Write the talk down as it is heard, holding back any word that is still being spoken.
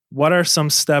what are some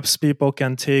steps people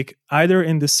can take either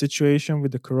in this situation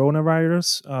with the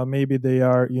coronavirus? Maybe they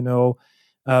are,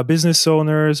 business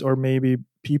owners, or maybe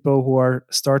people who are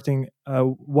starting,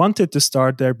 wanted to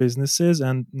start their businesses,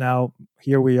 and now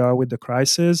here we are with the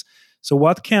crisis. So,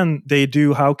 what can they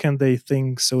do? How can they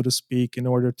think, so to speak, in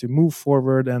order to move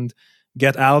forward and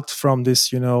get out from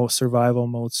this, survival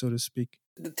mode, so to speak?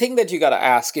 The thing that you got to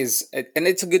ask is, and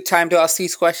it's a good time to ask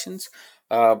these questions.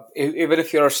 Even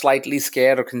if you're slightly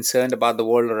scared or concerned about the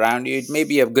world around you, it may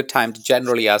be a good time to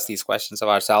generally ask these questions of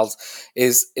ourselves.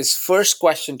 Is first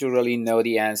question to really know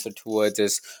the answer towards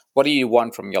is, what do you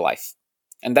want from your life?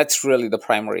 And that's really the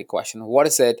primary question. What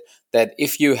is it that,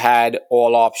 if you had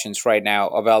all options right now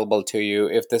available to you,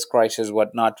 if this crisis was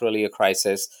not really a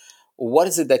crisis, what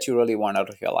is it that you really want out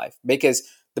of your life? Because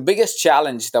the biggest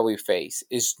challenge that we face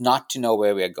is not to know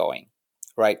where we're going,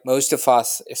 right? Most of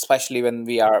us, especially when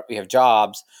we have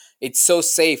jobs, it's so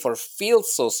safe, or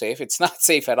feels so safe. It's not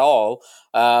safe at all,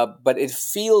 but it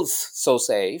feels so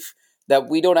safe that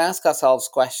we don't ask ourselves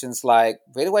questions like,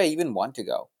 where do I even want to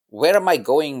go? Where am I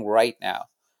going right now?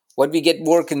 What we get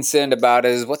more concerned about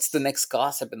is, what's the next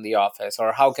gossip in the office,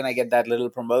 or how can I get that little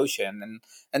promotion,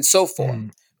 and so forth.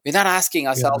 Mm, We're not asking yeah.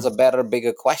 ourselves a better,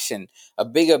 bigger question. A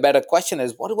bigger, better question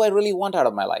is, what do I really want out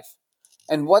of my life?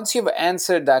 And once you've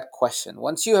answered that question,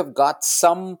 once you have got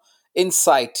some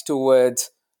insight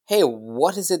towards, hey,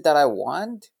 what is it that I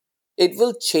want? It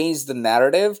will change the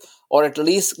narrative, or at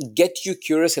least get you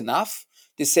curious enough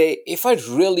to say, if I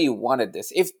really wanted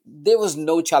this, if there was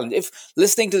no challenge, if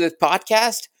listening to this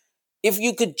podcast, if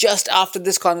you could just, after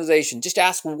this conversation, just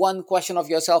ask one question of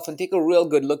yourself and take a real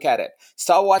good look at it.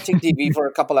 Start watching TV for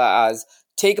a couple of hours,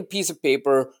 take a piece of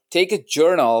paper, take a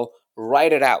journal,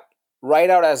 write it out. Write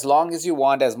out as long as you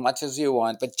want, as much as you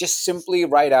want, but just simply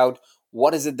write out,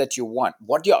 what is it that you want?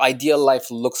 What your ideal life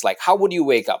looks like? How would you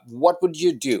wake up? What would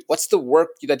you do? What's the work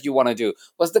that you want to do?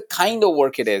 What's the kind of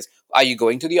work it is? Are you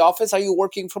going to the office? Are you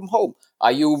working from home?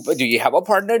 Do you have a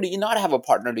partner? Do you not have a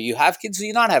partner? Do you have kids? Do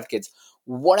you not have kids?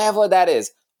 Whatever that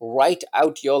is, write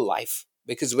out your life.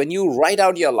 Because when you write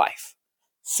out your life,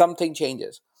 something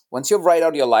changes. Once you write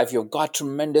out your life, you've got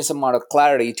tremendous amount of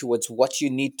clarity towards what you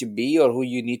need to be, or who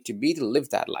you need to be to live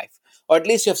that life. Or at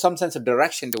least you have some sense of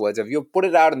direction towards it. If you put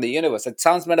it out in the universe, it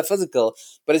sounds metaphysical,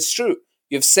 but it's true.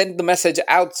 You've sent the message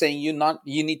out saying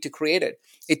you need to create it.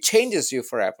 It changes you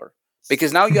forever.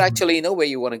 Because now you Mm, actually know where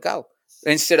you want to go.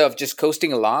 Instead of just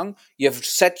coasting along, you've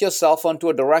set yourself onto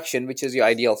a direction which is your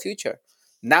ideal future.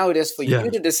 Now it is for yeah.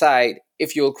 you to decide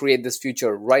if you'll create this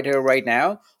future right here, right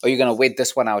now, or you're going to wait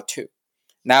this one out too.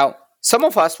 Now, some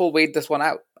of us will wait this one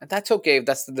out, and that's okay if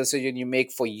that's the decision you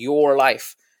make for your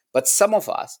life. But some of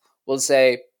us will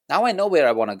say, now I know where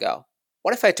I want to go.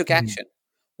 What if I took Mm, action?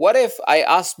 What if I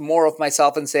asked more of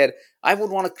myself and said, I would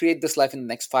want to create this life in the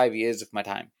next 5 years of my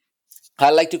time?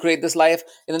 I like to create this life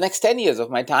in the next 10 years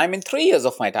of my time, in 3 years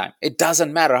of my time. It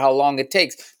doesn't matter how long it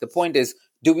takes. The point is,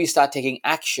 do we start taking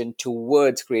action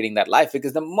towards creating that life?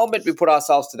 Because the moment we put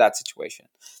ourselves to that situation,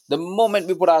 the moment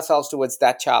we put ourselves towards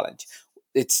that challenge,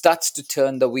 it starts to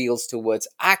turn the wheels towards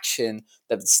action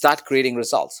that start creating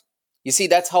results. You see,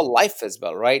 that's how life is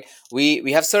built, right?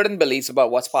 We have certain beliefs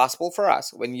about what's possible for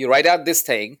us. When you write out this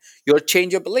thing, you'll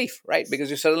change your belief, right? Because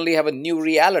you suddenly have a new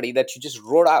reality that you just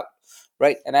wrote out,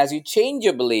 right? And as you change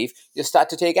your belief, you start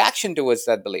to take action towards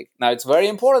that belief. Now, it's very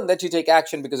important that you take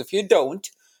action, because if you don't,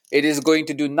 it is going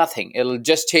to do nothing. It'll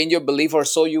just change your belief, or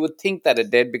so you would think that it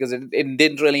did, because it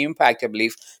didn't really impact your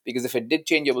belief. Because if it did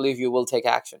change your belief, you will take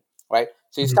action, right?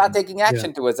 So you start mm, taking yeah.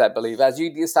 action towards that belief. As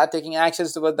you start taking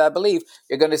actions towards that belief,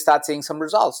 you're going to start seeing some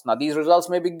results. Now, these results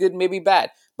may be good, may be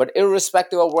bad, but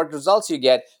irrespective of what results you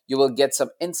get, you will get some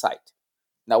insight.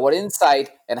 Now, what insight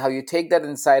and how you take that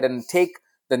insight and take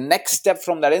the next step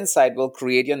from that insight will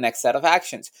create your next set of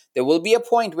actions. There will be a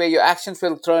point where your actions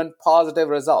will turn positive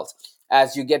results.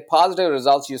 As you get positive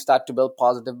results, you start to build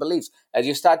positive beliefs. As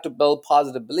you start to build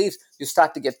positive beliefs, you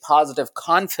start to get positive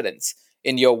confidence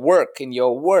in your work, in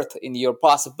your worth, in your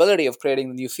possibility of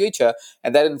creating a new future,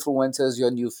 and that influences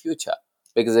your new future,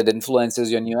 because it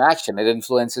influences your new action, it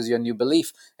influences your new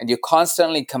belief, and you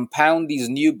constantly compound these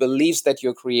new beliefs that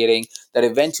you're creating, that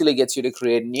eventually gets you to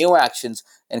create new actions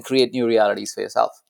and create new realities for yourself.